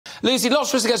Lucy,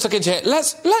 lots for us to get stuck into here.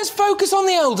 Let's focus on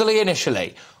the elderly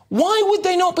initially. Why would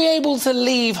they not be able to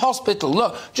leave hospital?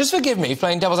 Look, just forgive me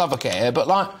playing devil's advocate here, but,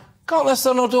 like, can't their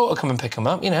son or daughter come and pick them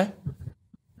up, you know?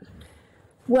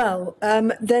 Well,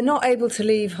 they're not able to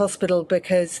leave hospital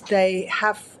because they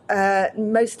have,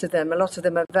 most of them, a lot of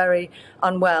them are very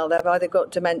unwell. They've either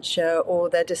got dementia or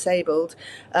they're disabled.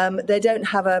 They don't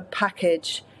have a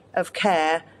package of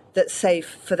care that's safe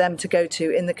for them to go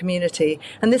to in the community.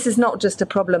 And this is not just a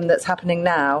problem that's happening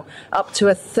now. Up to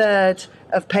a third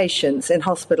of patients in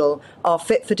hospital are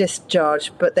fit for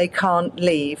discharge, but they can't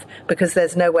leave because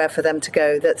there's nowhere for them to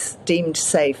go that's deemed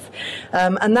safe.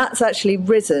 And that's actually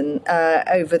risen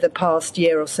over the past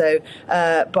year or so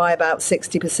by about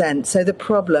 60%. So the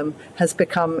problem has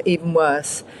become even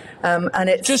worse. And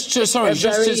it's just to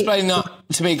explain that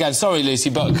to me again. Sorry, Lucy,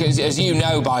 but because, as you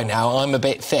know by now, I'm a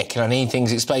bit thick and I need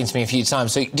things explained to me a few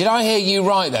times. So did I hear you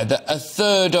right there, that a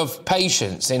third of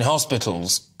patients in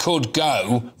hospitals could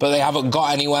go, but they haven't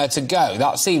got anywhere to go?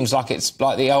 That seems like it's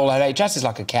like the old NHS is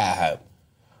like a care home.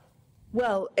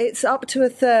 Well, it's up to a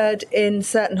third in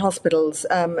certain hospitals.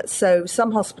 So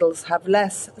some hospitals have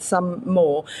less, some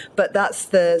more, but that's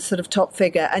the sort of top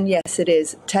figure. And yes, it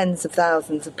is tens of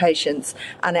thousands of patients,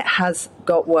 and it has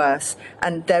got worse.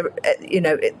 And there,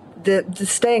 the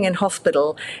staying in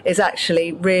hospital is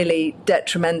actually really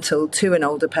detrimental to an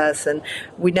older person.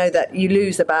 We know that you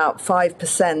lose about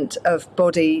 5% of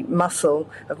body muscle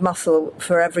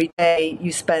for every day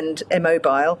you spend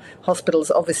immobile.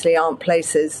 Hospitals obviously aren't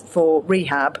places for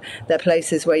rehab. They're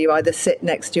places where you either sit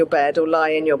next to your bed or lie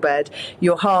in your bed.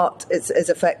 Your heart is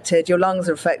affected, your lungs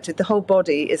are affected, the whole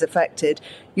body is affected.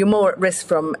 You're more at risk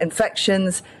from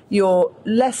infections. You're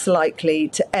less likely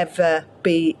to ever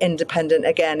be independent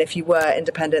again if you were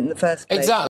independent in the first place. Exactly.